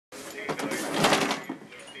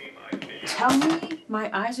Tell me my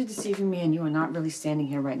eyes are deceiving me and you are not really standing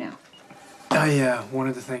here right now. I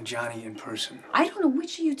wanted to thank Johnny in person. I don't know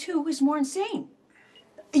which of you two is more insane.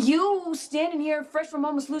 You standing here fresh from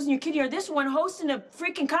almost losing your kidney, or this one hosting a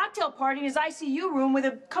freaking cocktail party in his ICU room with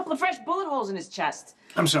a couple of fresh bullet holes in his chest.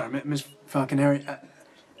 I'm sorry, Miss Falconeri.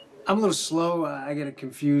 I'm a little slow. I get it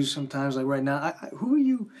confused sometimes, like right now. Who are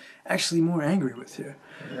you actually more angry with here?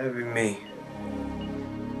 That'd be me.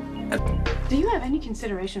 Do you have any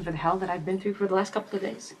consideration for the hell that I've been through for the last couple of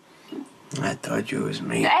days? I thought you was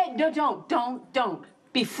me. Hey, no, don't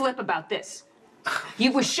be flip about this.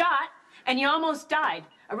 You were shot and you almost died.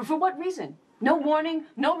 For what reason? No warning,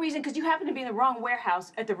 no reason, because you happened to be in the wrong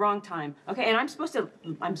warehouse at the wrong time. Okay, and I'm supposed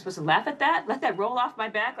to laugh at that, let that roll off my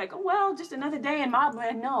back, like, oh well, just another day in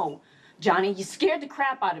mobland. No, Johnny, you scared the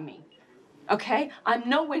crap out of me. Okay, I'm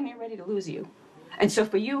nowhere near ready to lose you, and so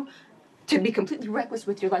for you to be completely reckless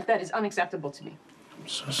with your life, that is unacceptable to me. I'm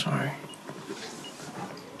so sorry.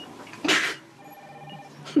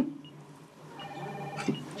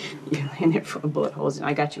 You're laying there full of bullet holes, and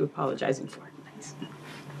I got you apologizing for it. Nice.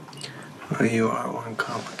 Well, you are one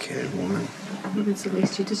complicated woman. Well, that's the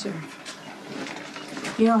least you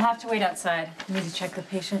deserve. You don't have to wait outside. You need to check the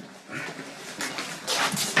patient.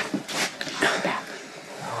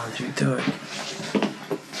 How would you do it?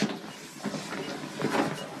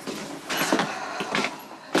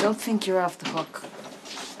 Don't think you're off the hook.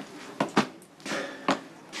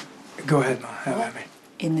 Go ahead, Ma. Have at me.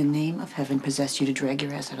 In the name of heaven, possessed you to drag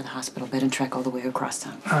your ass out of the hospital bed and trek all the way across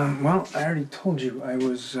town? Well, I already told you I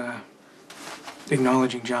was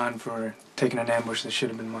acknowledging John for taking an ambush that should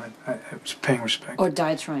have been mine. I was paying respect. Or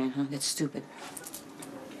die trying, huh? That's stupid.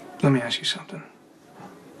 Let me ask you something.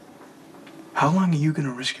 How long are you going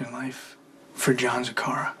to risk your life for John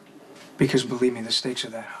Zakara? Because believe me, the stakes are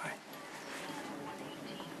that high.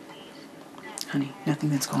 Honey, nothing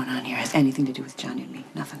that's going on here has anything to do with Johnny and me.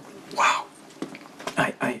 Nothing. Wow.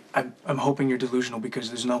 I'm hoping you're delusional because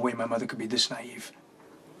there's no way my mother could be this naive.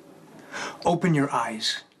 Open your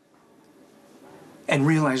eyes and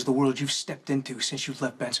realize the world you've stepped into since you've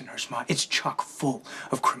left Bensonhurst, Ma. It's chock full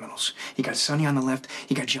of criminals. You got Sonny on the left,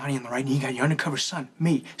 you got Johnny on the right, and you got your undercover son,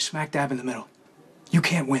 me, smack dab in the middle. You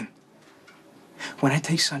can't win. When I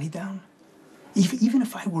take Sonny down, even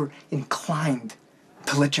if I were inclined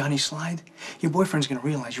to let Johnny slide, your boyfriend's gonna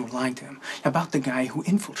realize you were lying to him about the guy who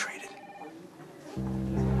infiltrated.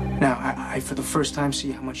 Now, I for the first time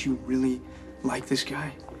see how much you really like this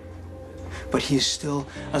guy. But he is still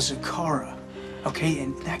a Zakara, okay?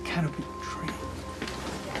 And that kind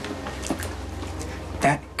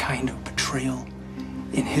of betrayal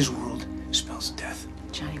in his world spells death.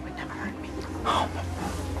 Johnny would never hurt me. Oh,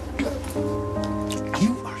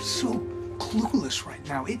 you are so clueless right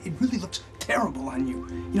now. It really looks terrible on you.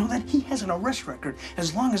 You know that? He has an arrest record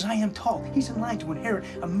as long as I am tall. He's in line to inherit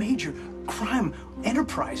a major crime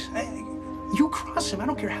enterprise. You cross him, I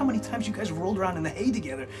don't care how many times you guys have rolled around in the hay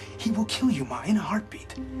together, he will kill you, Ma, in a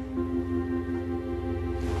heartbeat.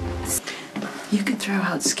 You could throw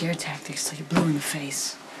out scare tactics till you're blue in the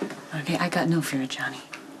face. Okay, I got no fear of Johnny.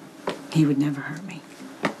 He would never hurt me.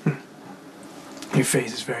 Your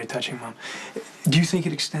face is very touching, Mom. Do you think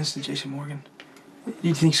it extends to Jason Morgan? Do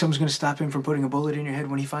you think someone's gonna stop him from putting a bullet in your head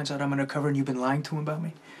when he finds out I'm undercover and you've been lying to him about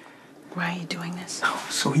me? Why are you doing this? Oh,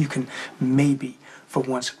 so you can maybe, for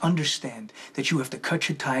once, understand that you have to cut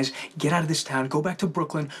your ties, get out of this town, go back to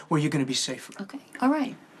Brooklyn where you're gonna be safer. Okay, all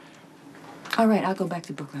right. All right, I'll go back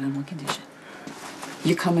to Brooklyn on one condition.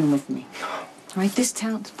 You're coming with me. All right, this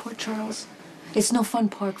town, Port Charles, it's no fun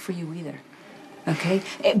park for you either. Okay?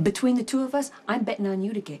 Between the two of us, I'm betting on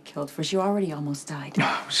you to get killed first. You already almost died. No,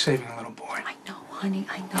 I was saving a little boy. I know, honey,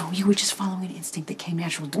 I know. You were just following an instinct that came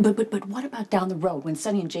natural. But what about down the road when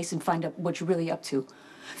Sonny and Jason find out what you're really up to?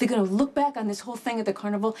 They're gonna look back on this whole thing at the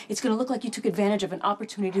carnival. It's gonna look like you took advantage of an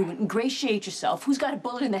opportunity to ingratiate yourself. Who's got a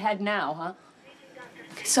bullet in the head now, huh?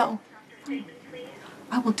 Okay, so,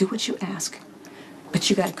 I will do what you ask, but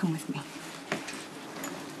you gotta come with me.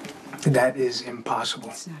 That is impossible.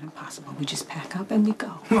 It's not impossible. We just pack up and we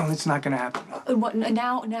go. Well, it's not gonna happen. What,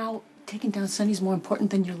 now, taking down Sonny's more important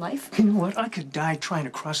than your life? You know what? I could die trying to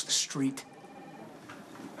cross the street.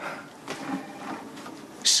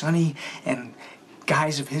 Sonny and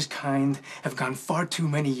guys of his kind have gone far too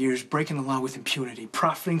many years breaking the law with impunity,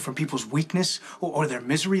 profiting from people's weakness or their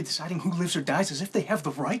misery, deciding who lives or dies as if they have the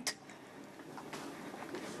right.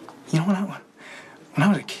 You know, when I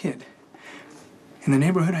was a kid, in the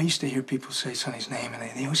neighborhood, I used to hear people say Sonny's name, and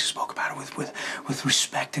they always spoke about it with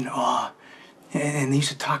respect and awe. And they used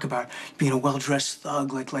to talk about being a well-dressed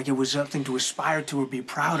thug, like it was something to aspire to or be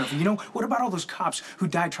proud of. You know, what about all those cops who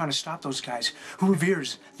died trying to stop those guys? Who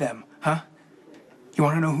reveres them, huh? You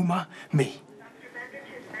want to know who, Ma? Me.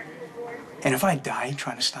 And if I die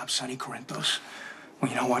trying to stop Sonny Corinthos, well,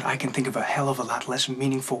 you know what? I can think of a hell of a lot less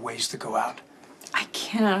meaningful ways to go out. I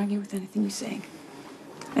cannot argue with anything you're saying.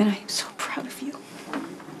 And I am so proud of you.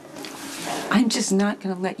 I'm just not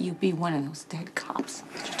gonna let you be one of those dead cops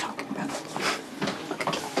that you're talking about.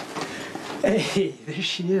 Hey, there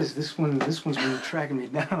she is. This one's been tracking me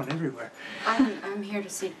down everywhere. I'm here to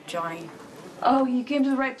see Johnny. Oh, you came to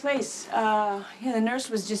the right place. Yeah, the nurse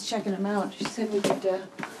was just checking him out. She said we could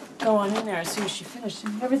go on in there as soon as she finished.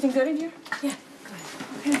 Everything good in here? Yeah, go ahead.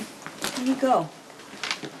 Okay, here you go.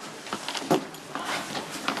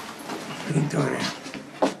 What are you doing here?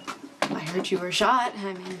 I heard you were shot.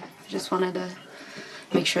 I mean, I just wanted to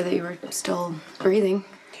make sure that you were still breathing.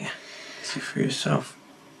 Yeah. See for yourself.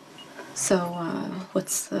 So,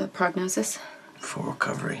 what's the prognosis? Full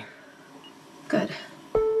recovery. Good.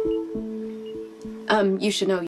 You should know